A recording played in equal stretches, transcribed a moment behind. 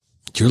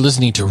You're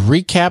listening to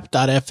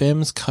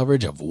Recap.fm's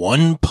coverage of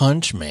One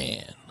Punch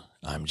Man.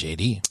 I'm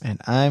JD. And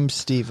I'm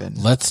Steven.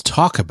 Let's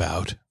talk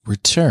about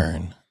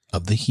Return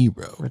of the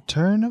Hero.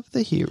 Return of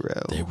the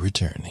Hero. They're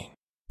returning.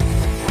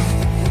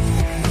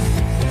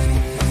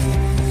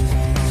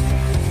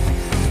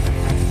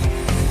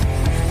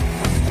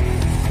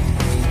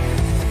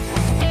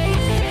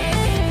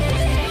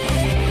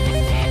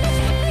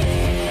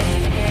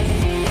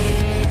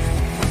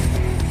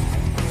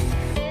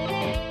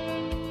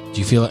 Do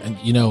you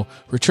feel,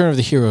 Return of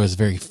the Hero is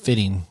very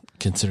fitting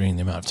considering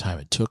the amount of time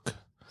it took.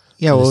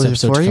 Yeah, for what this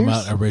was it, episode 4 to come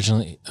years? out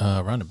originally,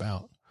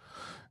 roundabout.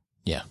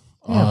 Yeah.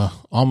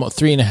 Almost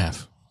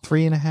 3.5.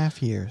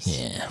 3.5 years.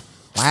 Yeah.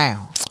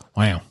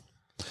 Wow.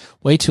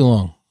 Way too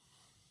long.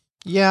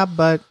 Yeah,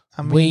 but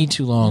I mean, Way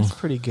too long. It's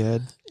pretty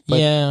good. But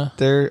Yeah.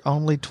 they're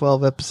only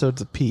 12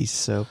 episodes apiece,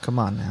 so come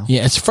on now.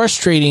 Yeah, it's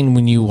frustrating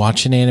when you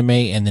watch an anime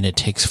and then it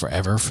takes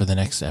forever for the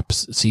next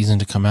season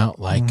to come out,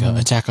 like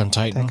Attack on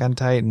Titan. Attack on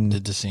Titan.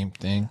 Did the same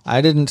thing.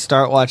 I didn't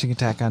start watching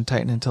Attack on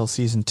Titan until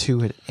season 2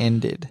 had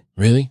ended.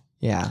 Really?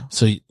 Yeah,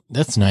 So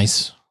that's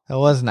nice. that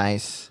was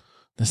nice.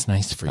 That's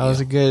nice for That you. was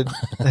a good.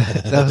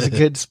 That was a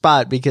good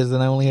spot because then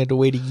I only had to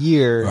wait a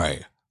year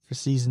Right. for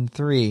season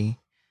 3.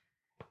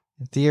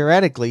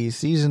 Theoretically,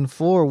 season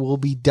 4 will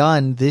be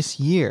done this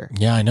year.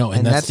 Yeah, I know.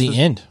 And that's the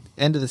end.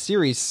 End of the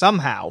series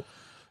somehow.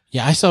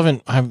 Yeah,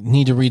 I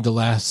need to read the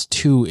last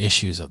 2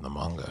 issues of the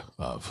manga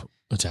of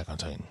Attack on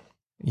Titan.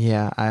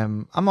 Yeah,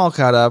 I'm all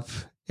caught up.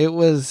 It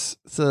was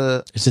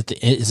the Is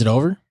it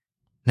over?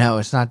 no,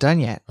 it's not done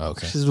yet.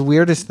 Okay. This is the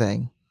weirdest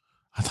thing.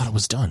 I thought it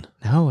was done.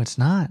 No, it's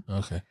not.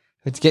 Okay.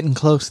 It's getting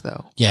close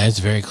though. Yeah, it's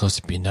very close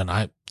to being done.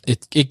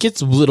 It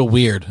gets a little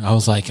weird. I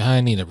was like,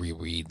 I need to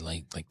reread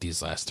like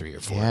these last 3 or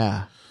 4.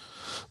 Yeah.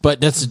 But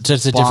that's a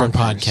different Bonkers.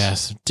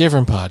 podcast.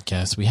 Different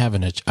podcast. We have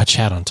a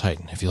chat on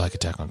Titan if you like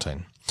Attack on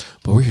Titan.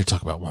 But we're here to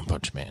talk about One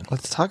Punch Man.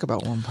 Let's talk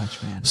about One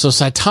Punch Man. So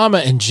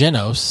Saitama and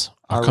Genos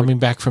are coming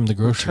back from the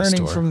grocery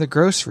Returning store. from the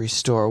grocery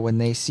store when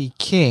they see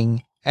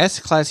King,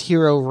 S-Class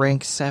Hero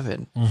rank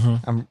 7.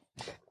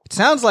 It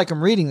sounds like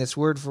I'm reading this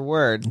word for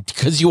word.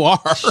 Because you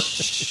are.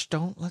 Shh,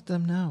 don't let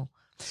them know.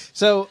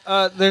 So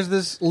there's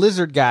this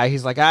lizard guy.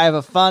 He's like, I have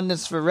a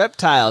fondness for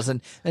reptiles,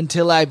 and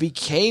until I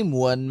became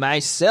one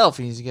myself.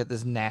 And he's got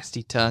this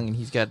nasty tongue, and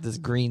he's got this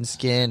green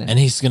skin. And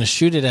he's going to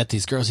shoot it at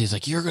these girls. He's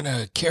like, you're going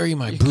to carry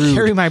my brood.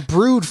 Carry my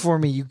brood for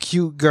me, you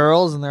cute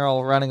girls. And they're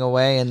all running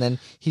away. And then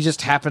he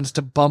just happens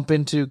to bump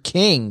into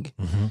King.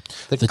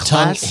 The tongue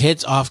class-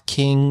 hits off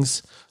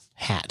King's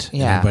hat.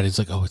 And Yeah. everybody's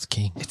like, oh, it's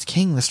King. It's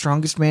King, the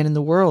strongest man in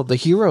the world, the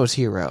hero's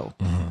hero.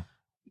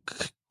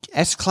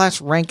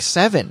 S-Class rank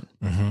 7.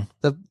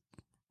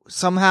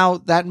 Somehow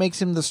that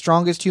makes him the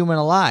strongest human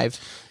alive,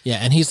 Yeah,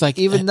 and he's like,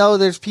 even though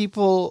there's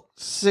people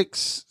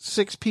six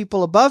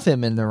people above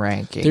him in the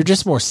ranking. they're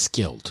just more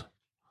skilled.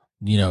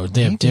 They have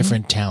Maybe.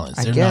 different talents.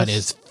 I They're not guess.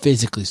 as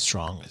physically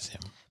strong as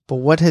him. But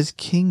what has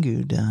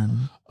Kingu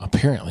done?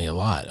 Apparently a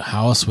lot.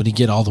 How else would he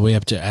get all the way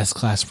up to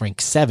S-Class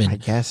rank 7 I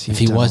guess if he's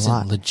he done a wasn't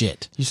lot.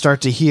 legit? You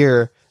start to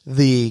hear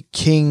the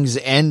King's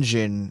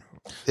engine.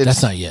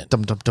 That's not yet.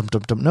 Dum dum dum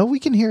dum dum. No, we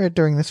can hear it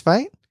during this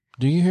fight.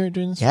 Do you hear it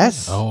during this?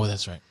 Yes. fight? Oh,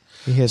 that's right.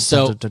 We hear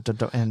So- dum, dum, dum,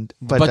 dum, and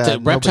But the the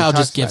nobody reptile talks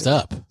just gives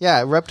about up. it.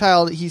 Yeah,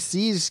 reptile. He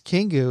sees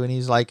Kingu and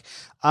he's like,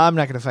 "I'm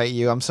not going to fight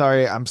you. I'm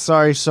sorry. I'm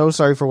sorry. So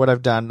sorry for what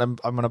I've done. I'm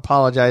going to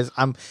apologize.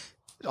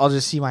 I'll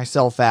just see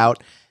myself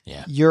out.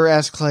 Yeah, You're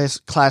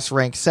S-Class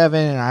rank 7,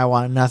 and I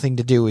want nothing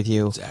to do with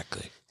you."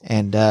 exactly.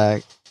 And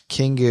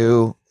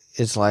Kingu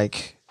is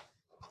like,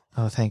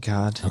 "Oh, thank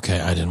God. Okay,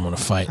 I didn't want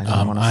to fight. I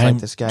didn't wanna fight I'm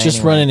this guy just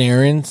anyway. running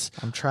errands.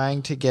 I'm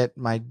trying to get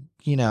my,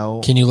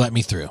 Can you let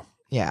me through?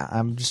 yeah,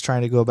 I'm just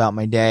trying to go about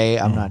my day.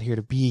 I'm not here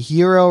to be a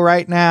hero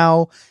right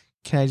now.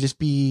 Can I just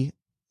be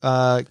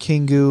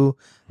Kingu,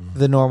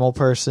 the normal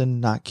person,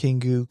 not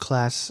Kingu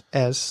Class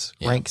S,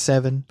 Yeah. rank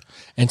 7?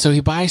 And so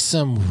he buys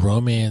some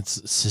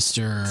romance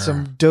sister.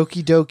 Some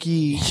Doki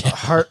Doki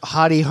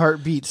Hottie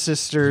Heartbeat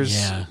Sisters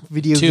Yeah.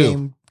 video 2.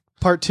 game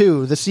part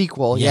 2, the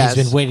sequel. Yeah, yes.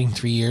 he's been waiting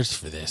 3 years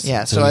for this.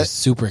 Yeah, so so he's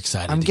super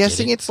excited. I'm to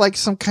guessing get it's like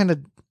some kind of,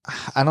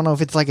 I don't know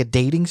if it's like a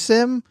dating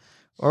sim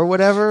or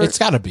whatever. it's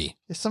got to be.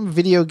 It's some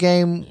video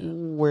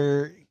game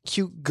where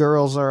cute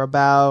girls are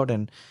about,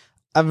 and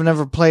I've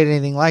never played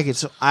anything like it,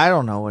 so I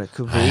don't know what it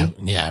could be.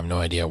 I have no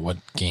idea what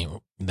game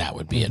that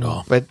would be at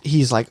all. But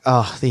he's like,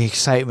 oh, the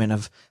excitement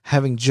of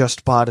having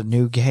just bought a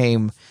new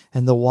game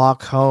and the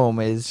walk home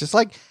is just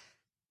like,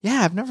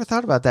 yeah, I've never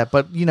thought about that.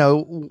 But,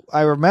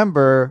 I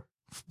remember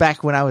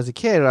back when I was a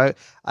kid,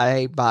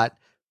 I bought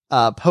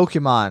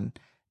Pokemon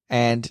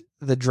and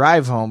the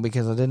drive home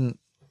because I didn't,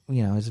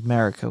 it's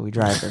America. We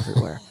drive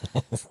everywhere.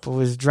 But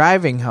was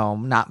driving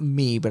home, not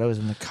me, but I was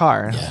in the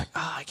car. And I was Yeah. like,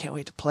 oh, I can't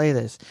wait to play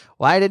this.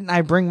 Why didn't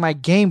I bring my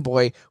Game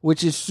Boy,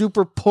 which is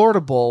super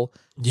portable,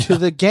 to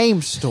the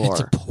game store? It's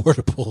a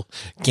portable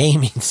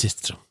gaming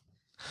system.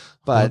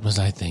 What But was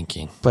I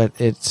thinking? but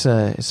it's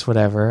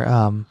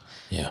whatever.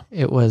 Yeah.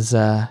 It was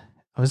I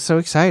was so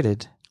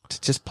excited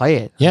to just play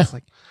it. Yeah. I was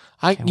like,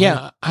 I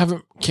Can't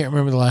can't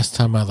remember the last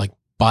time I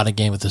bought a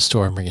game at the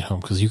store and bring it home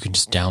because you can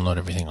just download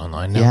everything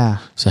online now. Yeah.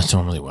 So that's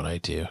normally what I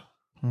do.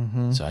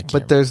 Mm-hmm. So I can't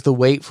But there's the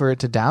wait for it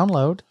to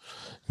download.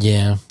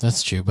 Yeah,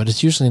 that's true. But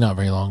it's usually not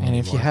very long And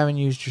anymore. if you haven't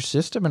used your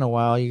system in a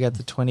while, you got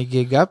the 20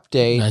 gig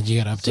update. Now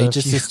you got to So update if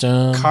your you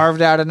system.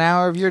 Carved out an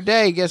hour of your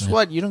day. Guess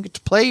what? You don't get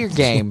to play your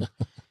game. An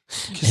hour.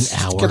 It's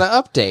gonna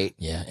update.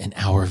 Yeah, an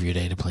hour of your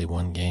day to play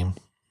one game.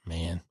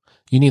 Man,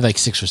 you need like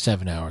 6 or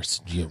 7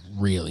 hours. You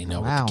really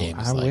know Wow, what the game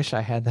is I like. wish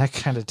I had that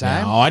kind of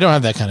time. No, I don't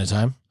have that kind of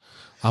time.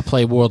 I'll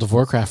play World of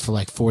Warcraft for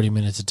like 40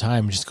 minutes at a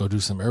time and just go do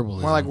some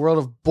herbalism. More like World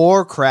of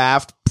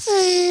Warcraft.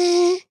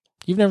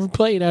 You've never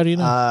played, how do you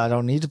know? I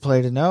don't need to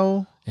play to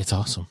know. It's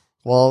awesome.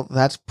 Well,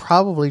 that's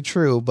probably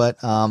true,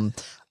 but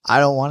I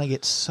don't want to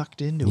get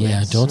sucked into it. Yeah,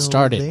 don't So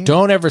start it. there.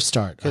 Don't ever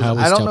start. 'Cause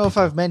always I don't tell know if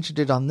people. I've mentioned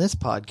it on this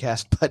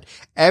podcast, but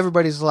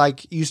everybody's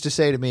like used to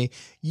say to me,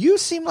 "You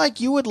seem like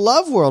you would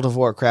love World of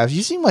Warcraft.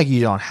 You seem like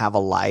you don't have a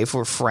life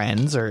or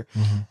friends or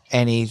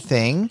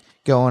anything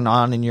going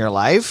on in your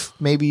life.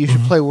 Maybe you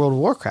should play World of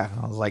Warcraft."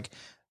 And I was like,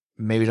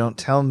 "Maybe don't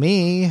tell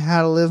me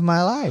how to live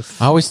my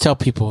life." I always tell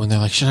people when they're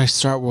like, should I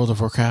start World of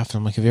Warcraft?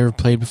 I'm like, have you ever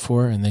played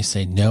before? And they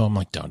say no. I'm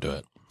like, don't do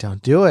it.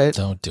 Don't do it.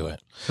 Don't do it.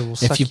 It will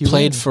suck If you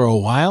played in. for a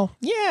while,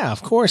 yeah,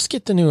 of course,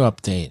 get the new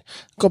update.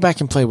 Go back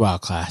and play WoW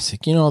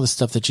Classic. You know all the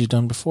stuff that you've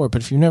done before.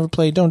 But if you've never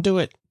played, don't do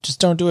it. Just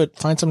don't do it.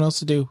 Find something else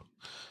to do.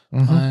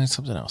 Find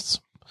something else.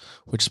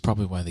 Which is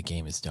probably why the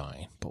game is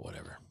dying, but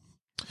whatever.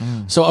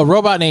 So a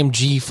robot named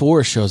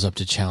G4 shows up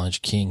to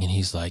challenge King, and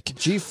he's like,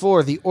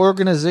 G4, the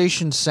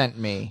organization sent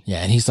me.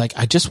 yeah, and he's like,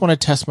 I just want to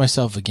test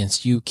myself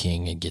against you,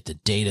 King, and get the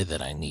data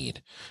that I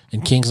need.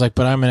 And King's like,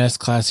 but I'm an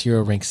S-class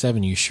hero, rank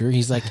 7. You sure?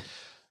 He's like,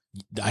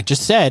 I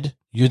just said,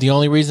 you're the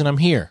only reason I'm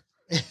here.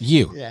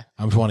 You. Yeah.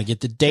 I just want to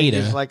get the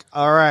data. He's like,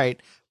 all right,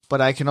 but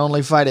I can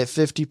only fight at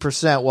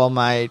 50% while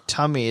my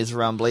tummy is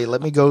rumbly.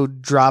 Let me go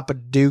drop a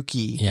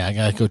dookie. Yeah, I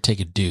gotta go take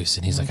a deuce.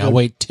 And he's like, I'll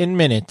wait 10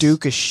 minutes.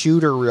 Duke a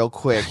shooter real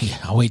quick. Yeah,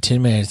 I'll wait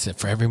 10 minutes. And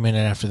for every minute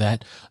after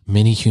that,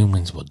 many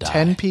humans will die.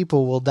 10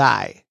 people will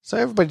die. So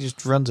everybody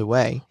just runs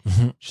away,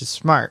 which is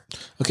smart.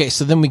 Okay,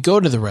 so then we go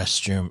to the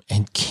restroom,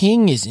 and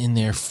King is in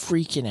there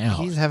freaking out.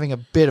 He's having a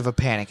bit of a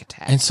panic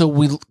attack. And so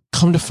we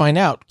come to find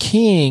out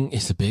King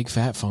is a big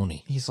fat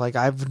phony. He's like,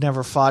 I've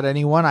never fought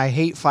anyone. I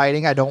hate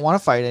fighting. I don't want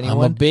to fight I'm a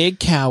anyone. big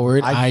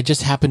coward. I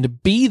just happen to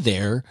be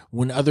there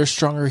when other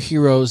stronger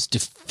heroes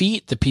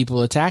defeat the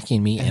people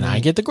attacking me, and I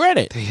get the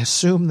credit. They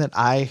assume that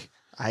I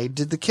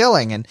did the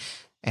killing.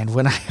 And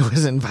when I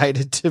was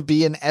invited to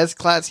be an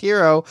S-class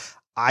hero,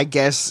 I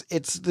guess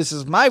this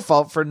is my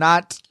fault for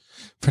not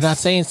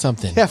saying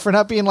something. for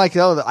not being like,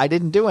 oh, I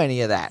didn't do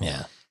any of that.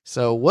 Yeah.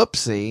 So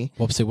whoopsie.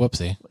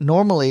 Whoopsie.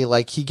 Normally,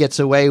 like, he gets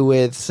away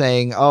with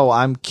saying, oh,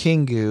 I'm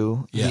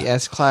Kingu, Yeah. the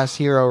S-class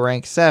hero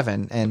rank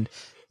 7, and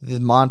the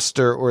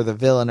monster or the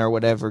villain or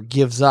whatever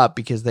gives up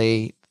because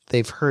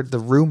they've heard the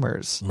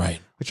rumors, Right.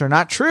 which are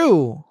not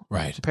true,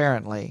 Right.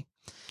 apparently.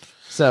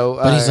 So,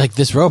 But he's like,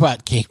 this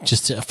robot came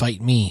just to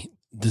fight me.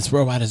 This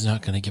robot is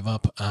not going to give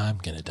up. I'm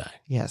going to die.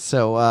 yeah,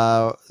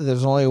 so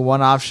there's only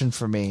one option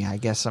for me. I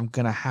guess I'm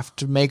going to have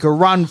to make a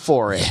run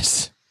for it.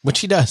 Yes. Which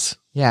he does.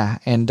 Yeah,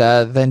 and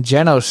then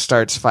Genos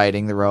starts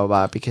fighting the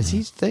robot because he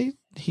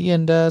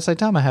and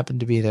Saitama happen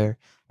to be there,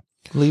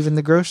 leaving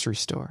the grocery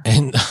store.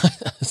 And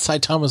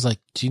Saitama's like,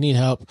 do you need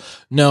help?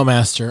 No,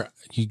 master.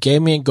 You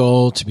gave me a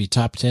goal to be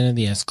top 10 in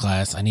the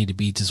S-class. I need to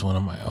beat this one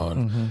on my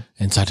own.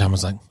 And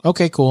Saitama's like,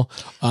 okay, cool.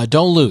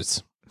 Don't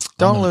lose.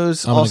 Don't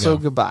lose. I'm gonna Also,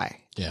 go. goodbye.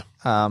 Yeah.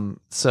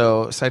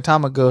 So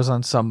Saitama goes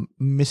on some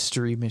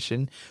mystery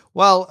mission.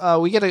 Well,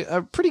 we get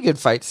a pretty good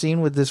fight scene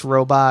with this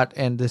robot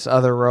and this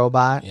other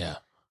robot, Yeah.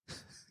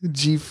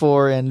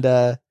 G4 and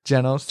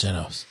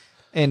Genos.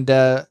 And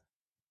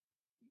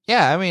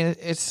yeah, I mean,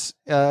 it's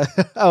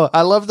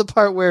I love the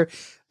part where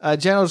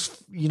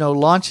Genos,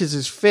 launches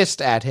his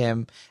fist at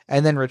him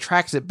and then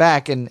retracts it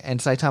back, and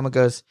Saitama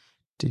goes,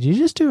 "Did you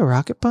just do a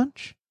rocket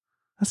punch?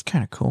 That's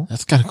kind of cool."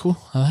 That's kind of cool.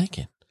 I like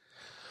it.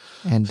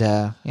 And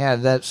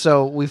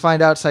so we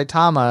find out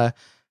Saitama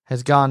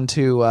has gone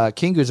to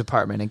Kingu's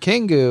apartment, and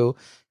Kingu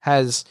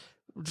has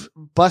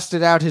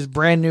busted out his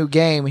brand new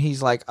game.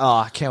 He's like, "Oh,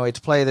 I can't wait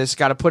to play this.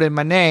 Got to put in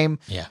my name."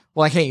 Yeah.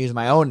 Well, I can't use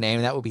my own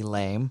name. That would be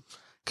lame.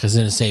 Because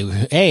then it say,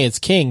 hey, it's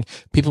King.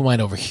 People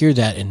might overhear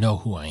that and know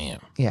who I am.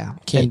 Yeah.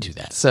 Can't And do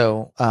that.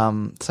 So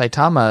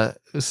Saitama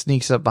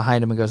sneaks up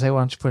behind him and goes, "Hey,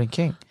 why don't you put in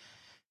King?"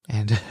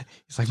 And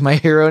he's like, "My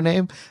hero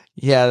name?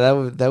 Yeah, that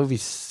would be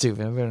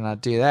stupid. I better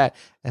not do that."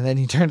 And then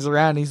he turns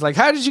around and he's like,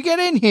 "How did you get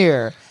in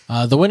here?"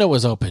 The window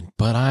was open,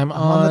 but I'm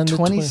On the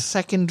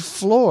 22nd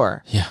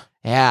floor. Yeah.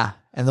 Yeah.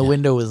 And the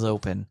window was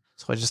open.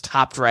 So I just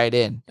hopped right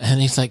in. And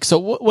he's like,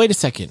 so wait a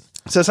second.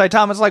 So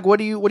Saitama's like, what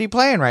are you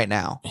playing right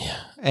now? Yeah.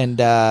 And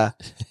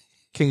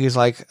Kingu's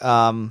like,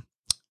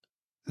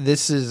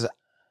 this is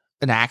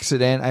an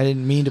accident. I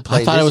didn't mean to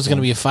play I thought this it was going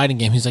to game." be a fighting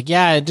game. He's like,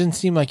 yeah, it didn't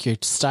seem like your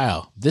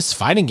style. This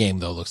fighting game,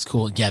 though, looks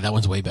cool. Yeah, that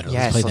one's way better.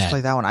 Yes, Let's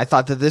play that. one. I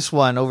thought that this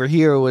one over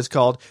here was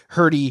called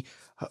Hurtful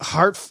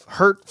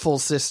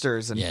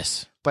Sisters. And,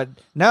 Yes. But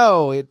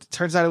no, it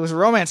turns out it was a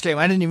romance game.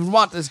 I didn't even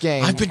want this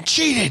game. I've been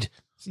cheated.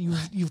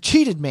 You've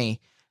cheated me.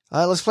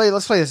 let's play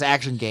this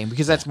action game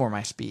because that's more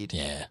my speed.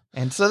 Yeah.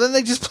 And so then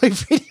they just play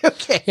video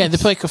games. Yeah, they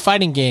play like a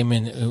fighting game,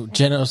 and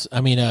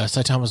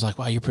Saitama's like,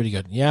 wow, you're pretty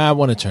good. Yeah, I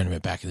won a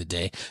tournament back in the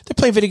day. They're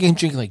playing video games,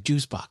 drinking like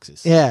juice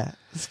boxes. Yeah,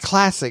 it's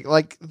classic.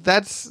 Like,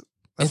 that's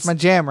my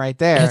jam right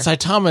there. And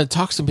Saitama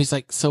talks to him. He's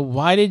like, so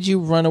why did you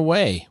run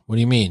away? What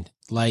do you mean?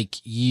 Like,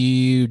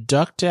 you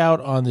ducked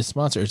out on this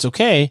monster. It's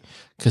okay,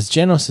 because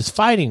Genos is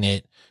fighting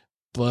it,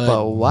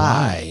 but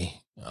why?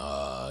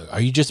 Are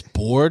you just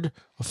bored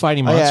of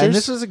fighting monsters? Yeah, and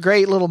this was a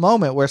great little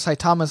moment where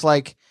Saitama's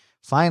like,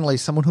 finally,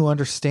 someone who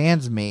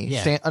understands me,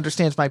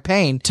 understands my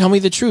pain. Tell me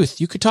the truth.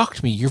 You could talk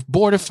to me. You're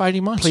bored of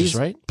fighting monsters,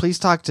 right? Please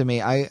talk to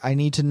me. I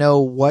need to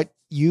know what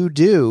you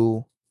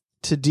do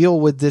to deal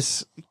with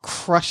this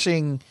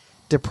crushing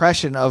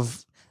depression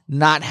of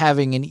not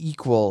having an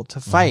equal to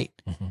fight.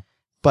 Mm-hmm.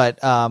 But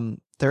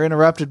they're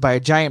interrupted by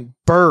a giant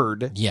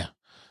bird. Yeah.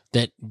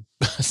 That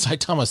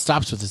Saitama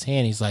stops with his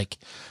hand. He's like,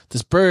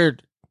 this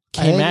bird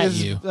came at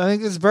you. I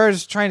think this bird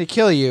is trying to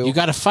kill you. You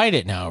got to fight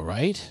it now,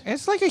 right?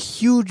 It's like a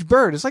huge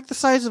bird. It's like the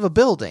size of a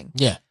building.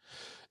 Yeah.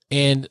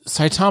 And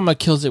Saitama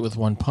kills it with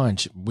one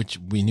punch, which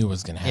we knew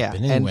was going to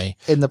happen anyway.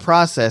 And in the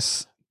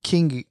process,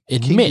 Kingu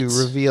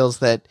reveals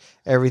that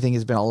everything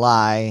has been a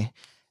lie,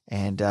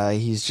 and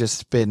he's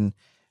just been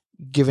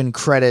given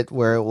credit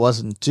where it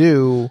wasn't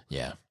due.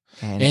 Yeah.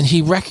 And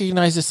he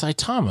recognizes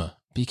Saitama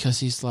because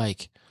he's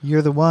like,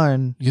 You're the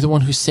one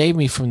who saved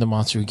me from the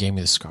monster who gave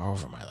me the scar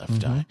over my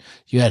left eye.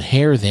 You had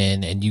hair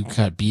then, and you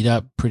got beat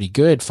up pretty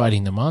good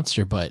fighting the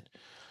monster, but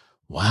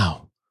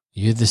wow,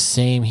 you're the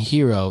same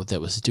hero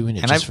that was doing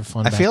it just for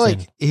fun. I feel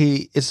like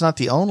it's not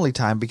the only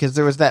time, because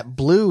there was that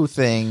blue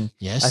thing.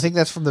 Yes. I think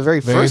that's from the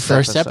very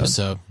first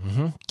episode.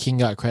 Mm-hmm. King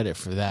got credit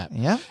for that.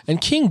 Yeah.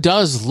 And King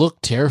does look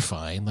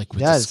terrifying, like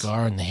with the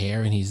scar and the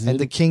hair, and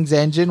the King's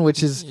engine,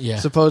 which is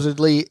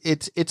supposedly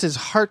it's his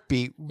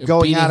heartbeat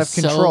going out of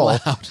control.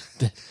 So loud.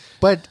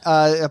 But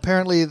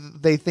apparently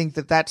they think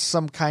that that's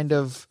some kind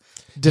of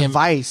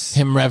device.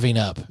 Him revving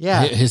up.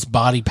 Yeah. His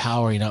body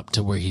powering up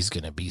to where he's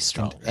going to be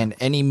stronger. And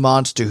any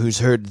monster who's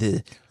heard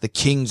the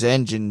King's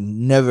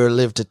engine never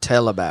lived to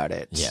tell about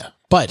it. Yeah.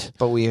 But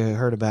we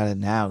heard about it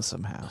now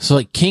somehow. So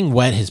like King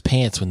wet his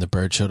pants when the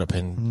bird showed up,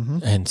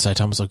 and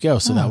Saitama's like, yo,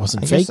 so that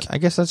wasn't fake? I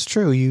guess that's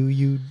true.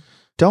 You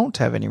don't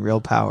have any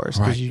real powers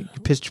because you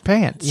pissed your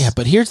pants. Yeah,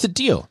 but here's the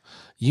deal.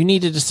 You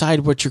need to decide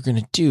what you're going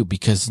to do,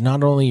 because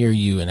not only are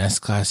you an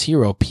S-class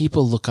hero,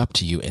 people look up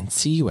to you and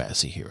see you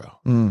as a hero.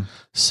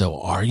 So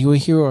are you a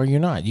hero or you're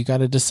not? You got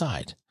to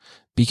decide,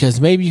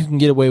 because maybe you can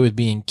get away with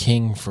being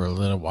king for a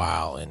little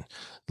while and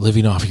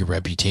living off your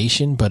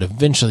reputation, but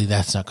eventually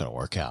that's not going to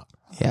work out.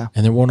 Yeah.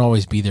 And there won't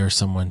always be there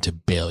someone to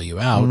bail you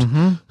out.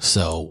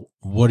 So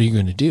what are you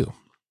going to do?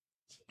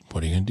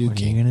 What are you going to do, King?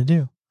 What are you going to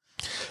do?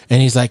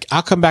 And he's like,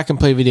 I'll come back and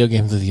play video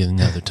games with you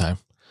another time.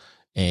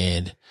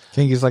 And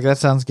King is like, that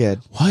sounds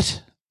good.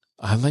 What?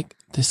 I like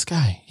this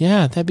guy.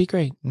 Yeah, that'd be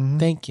great.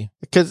 Thank you.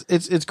 Because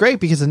it's great,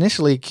 because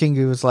initially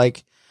Kingu was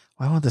like,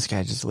 why won't this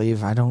guy just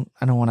leave? I don't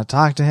want to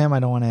talk to him. I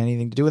don't want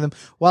anything to do with him.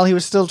 While he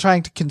was still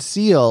trying to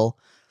conceal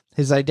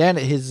his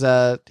identity, his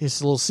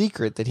little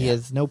secret that he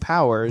has no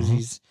powers.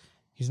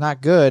 He's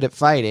not good at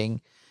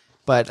fighting.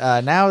 But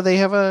now they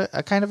have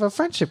a kind of a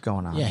friendship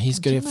going on. Yeah, he's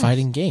good at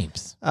fighting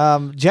games.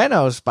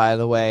 Genos, by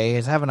the way,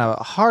 is having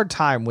a hard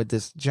time with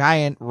this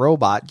giant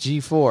robot,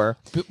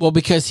 G4. Well,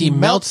 because he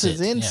melts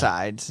his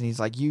insides, and he's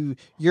like,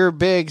 your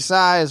big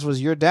size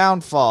was your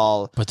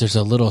downfall. But there's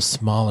a little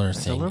smaller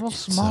thing. A little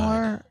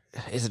smaller?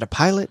 Is it a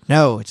pilot?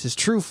 No, it's his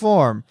true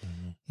form.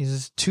 He's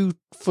this 2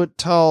 foot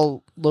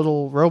tall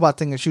little robot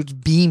thing that shoots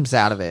beams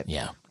out of it.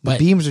 Yeah. The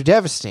beams are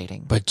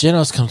devastating. But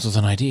Genos comes with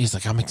an idea. He's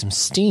like, I'll make some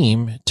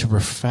steam to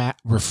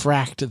refract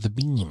the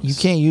beams. You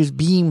can't use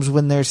beams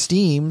when there's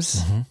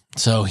steams.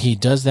 So he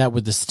does that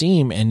with the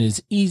steam, and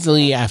is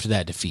easily after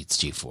that defeats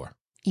G4.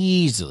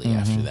 Easily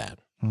after that.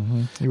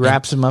 He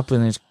wraps him up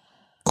in his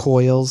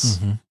coils,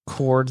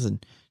 cords,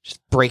 and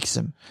just breaks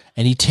him.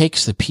 And he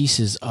takes the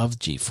pieces of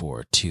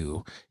G4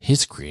 to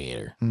his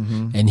creator.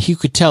 And you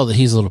could tell that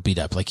he's a little beat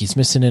up. Like, he's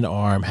missing an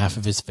arm, half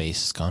of his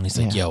face is gone. He's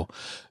like, yo,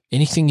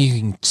 anything you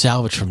can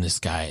salvage from this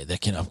guy that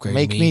can upgrade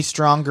Make me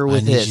stronger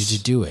with this. I need you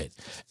to do it.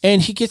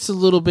 And he gets a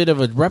little bit of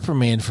a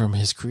reprimand from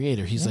his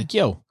creator. He's like,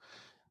 yo,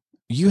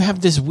 you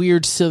have this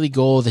weird, silly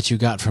goal that you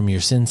got from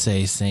your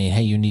sensei saying,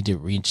 hey, you need to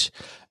reach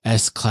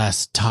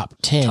S-class top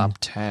 10. Top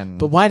 10.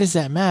 But why does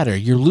that matter?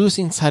 You're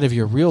losing sight of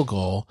your real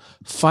goal,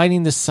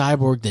 fighting the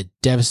cyborg that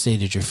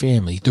devastated your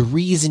family. The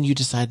reason you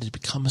decided to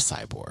become a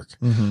cyborg.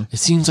 It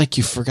seems like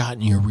you've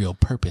forgotten your real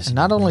purpose. And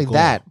not only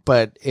that,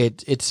 but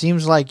it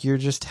seems like you're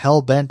just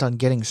hell-bent on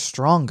getting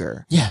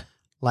stronger. Yeah.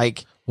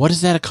 Like, what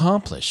does that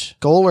accomplish?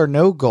 Goal or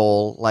no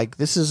goal, like,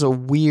 this is a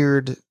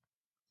weird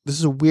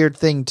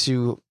thing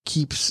to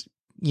keep,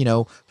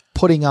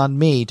 putting on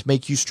me to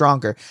make you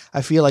stronger.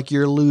 I feel like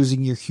you're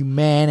losing your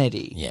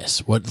humanity. Yes.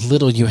 What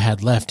little you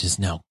had left is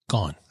now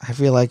gone. I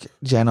feel like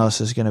Genos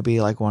is going to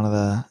be like one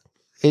of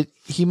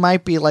he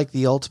might be like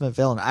the ultimate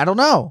villain. I don't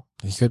know.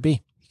 He could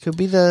be. He could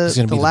be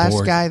the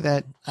last guy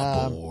that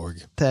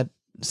Borg. that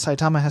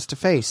Saitama has to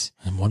face.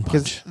 In one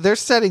Because punch. they're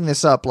setting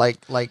this up like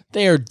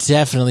They are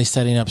definitely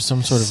setting up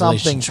some sort of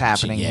something's relationship.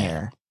 happening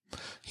here.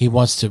 He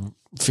wants to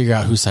figure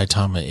out who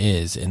Saitama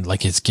is and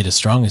like get as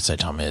strong as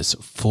Saitama is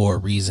for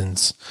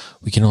reasons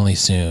we can only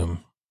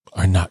assume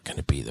are not going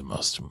to be the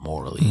most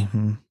morally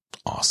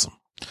awesome.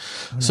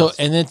 So,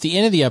 and then at the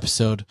end of the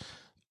episode,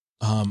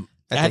 At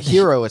the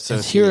Hero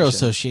Association. Hero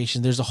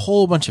Association, there's a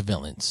whole bunch of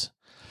villains.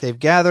 They've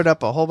gathered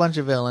up a whole bunch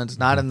of villains,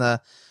 not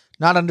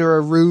under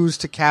a ruse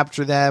to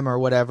capture them or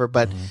whatever,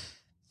 but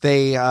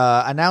they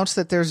announced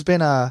that there's been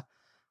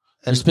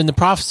There's been the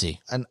prophecy.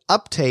 an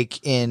uptake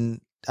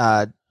in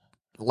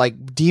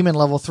like demon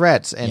level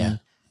threats and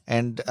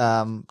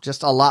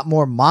just a lot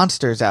more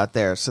monsters out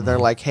there. So they're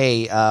like,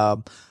 hey,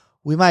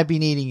 we might be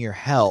needing your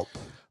help.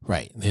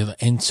 Right.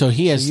 And so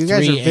he has You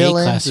guys three are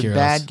villains A-class and heroes.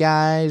 bad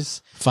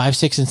guys. 5,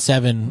 6, and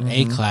 7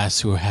 A-class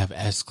who have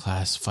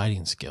S-class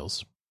fighting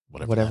skills.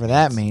 Whatever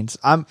that means.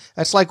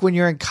 That's like when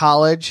you're in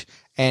college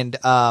and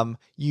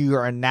you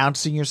are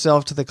announcing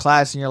yourself to the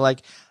class and you're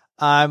like,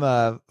 I'm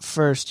a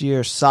first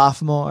year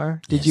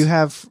sophomore. Did you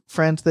have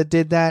friends that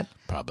did that?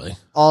 Probably.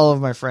 All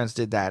of my friends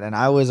did that. And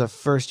I was a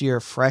first year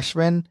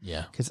freshman.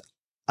 Yeah. Because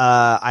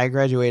I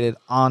graduated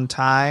on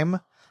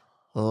time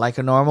like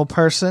a normal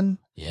person.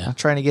 Yeah. I'm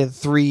trying to get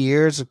 3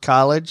 years of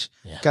college.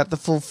 Yeah. Got the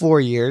full 4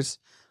 years.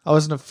 I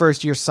wasn't a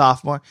first year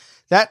sophomore.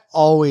 That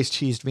always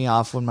cheesed me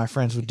off when my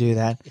friends would do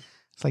that.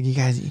 It's like, you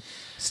guys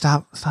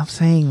stop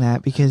saying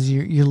that because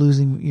you're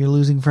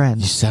losing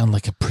friends. You sound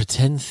like a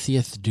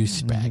pretentious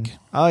douchebag.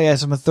 Oh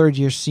yes, I'm a third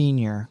year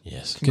senior.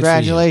 Yes.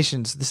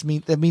 Congratulations.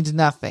 That means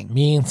nothing.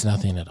 Means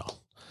nothing at all.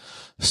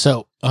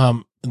 So,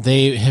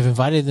 they have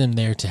invited them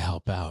there to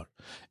help out.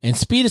 And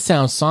Speed of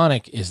Sound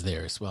Sonic is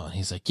there as well. And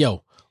he's like,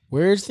 yo,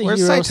 where's hero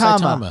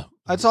Saitama?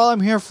 That's all I'm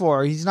here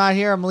for. He's not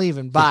here. I'm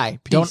leaving. Bye.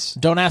 Peace.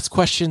 Don't ask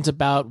questions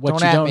about what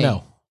Don't you at don't me.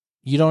 know.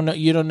 You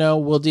don't know.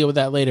 We'll deal with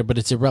that later, but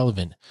it's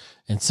irrelevant.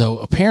 And so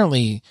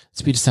apparently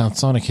Speed of Sound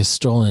Sonic has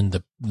stolen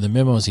the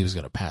memos he was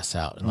going to pass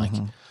out. And like,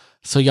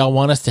 so y'all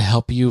want us to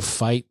help you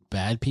fight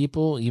bad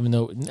people, even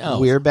though no,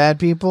 We're bad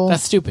people.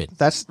 that's stupid.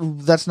 That's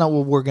not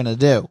what we're gonna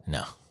do.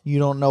 No, You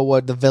don't know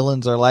what the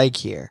villains are like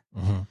here.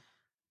 you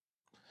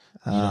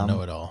don't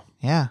know it all.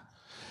 Yeah,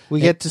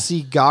 we get to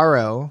see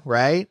Garo,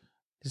 right?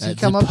 Does he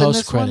come the up in post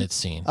this one? credits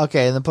scene.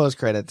 Okay, in the post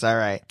credits. All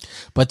right.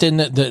 But then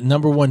the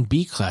number 1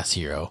 B class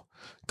hero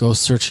goes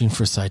searching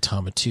for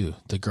Saitama too.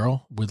 The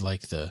girl with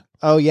like the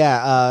Oh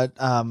yeah,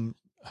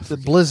 the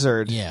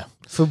Blizzard. yeah.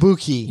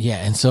 Fubuki. Yeah,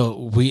 and so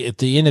we at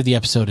the end of the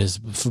episode is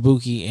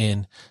Fubuki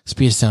and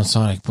Speed of Sound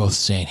Sonic both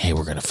saying, "Hey,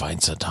 we're going to find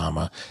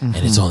Saitama, and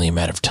it's only a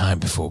matter of time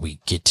before we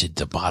get to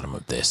the bottom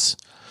of this."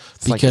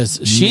 Because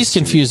like she's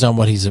mystery. confused on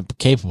what he's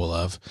capable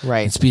of,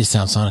 Right. And Speed of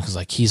Sound Sonic is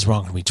like, "He's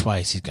wronged me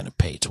twice. He's going to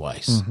pay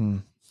twice."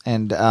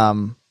 And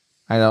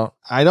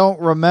I don't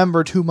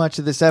remember too much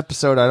of this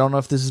episode. I don't know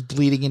if this is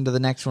bleeding into the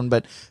next one,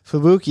 but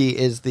Fubuki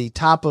is the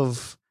top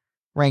of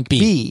rank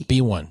B.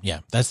 B1.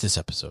 Yeah, that's this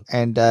episode.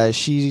 And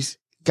she's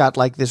got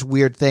like this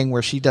weird thing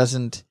where she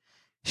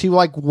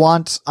like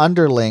wants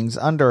underlings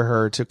under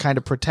her to kind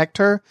of protect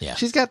her. Yeah.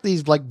 She's got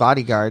these like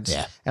bodyguards.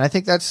 Yeah. And I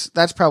think that's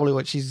probably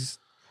what she's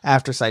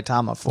after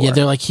Saitama for. Yeah,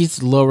 they're like,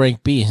 he's low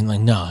rank B, and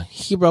like, no,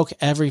 he broke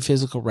every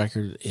physical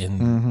record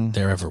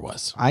there ever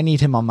was. I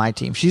need him on my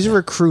team. She's a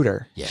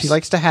recruiter. Yes. She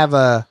likes to have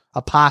a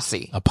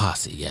posse. A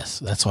posse, yes.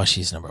 That's why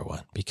she's number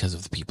 1, because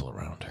of the people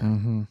around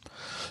her.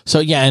 So,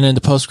 yeah, and in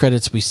the post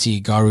credits, we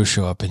see Garu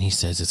show up, and he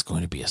says it's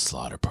going to be a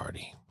slaughter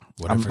party.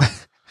 Whatever.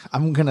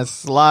 I'm going to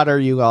slaughter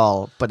you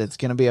all, but it's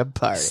going to be a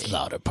party.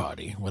 Slaughter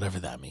party, whatever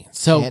that means.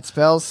 So, It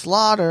spells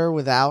slaughter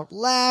without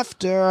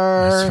laughter.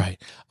 that's right.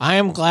 I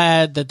am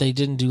glad that they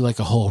didn't do like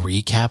a whole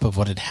recap of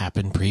what had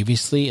happened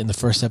previously in the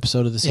first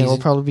episode of the Yeah, season. we'll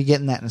probably be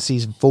getting that in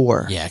season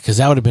 4. Yeah, because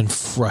that would have been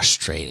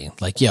frustrating.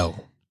 Like, yo,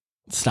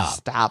 stop.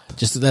 Stop.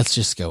 Let's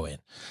just go in.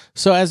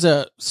 So, as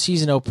a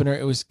season opener,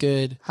 it was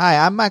good.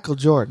 Hi, I'm Michael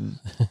Jordan.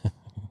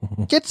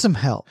 Get some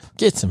help.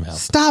 Get some help.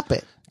 Stop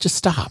it. Just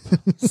stop.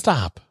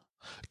 Stop.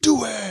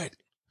 Do it.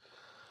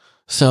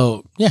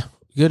 So, yeah,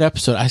 good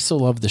episode. I still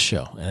love the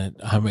show, and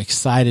I'm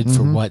excited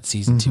for what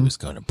season 2 is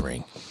going to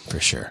bring, for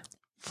sure.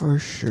 For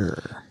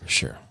sure. For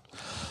sure.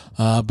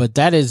 But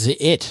that is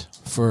it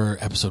for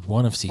episode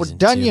 1 of season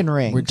 2. Dunyan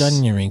Rings. We're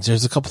Dunyan Rings.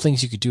 There's a couple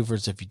things you could do for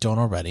us if you don't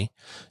already.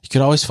 You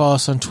could always follow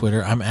us on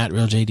Twitter. I'm at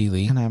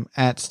RealJDLee. And I'm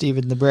at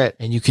Stephen the Brit.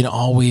 And you can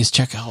always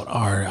check out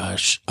our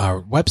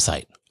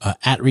website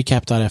at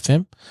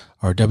recap.fm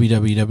or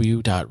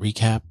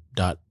www.recap.fm.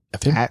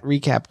 At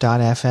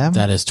recap.fm.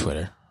 That is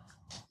Twitter.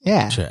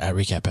 Yeah. Sure, at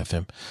Recap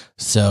FM.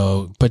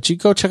 So, but you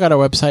go check out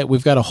our website.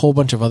 We've got a whole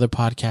bunch of other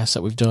podcasts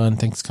that we've done,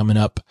 things coming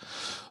up.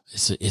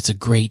 It's a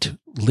great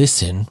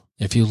listen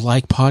if you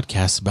like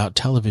podcasts about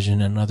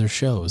television and other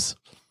shows.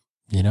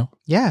 You know?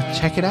 Yeah,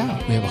 check it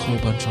out. We have a whole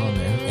bunch on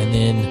there. And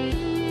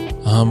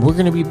then we're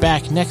going to be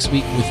back next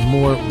week with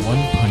more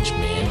One Punch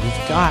Man.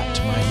 We've got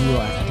My Hero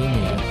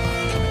Academia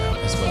coming out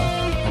as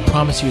well. I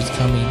promise you it's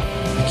coming.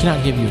 I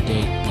cannot give you a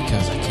date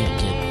because I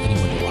can't get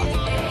anyone to lock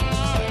it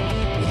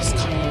down. It is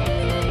coming.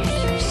 You'll be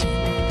here soon.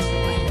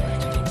 My Hero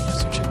Academia.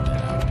 So check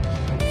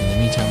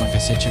meantime, like I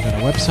said, check out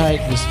our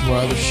website, listen to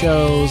our other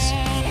shows,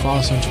 follow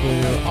us on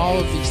Twitter, all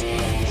of these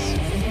things.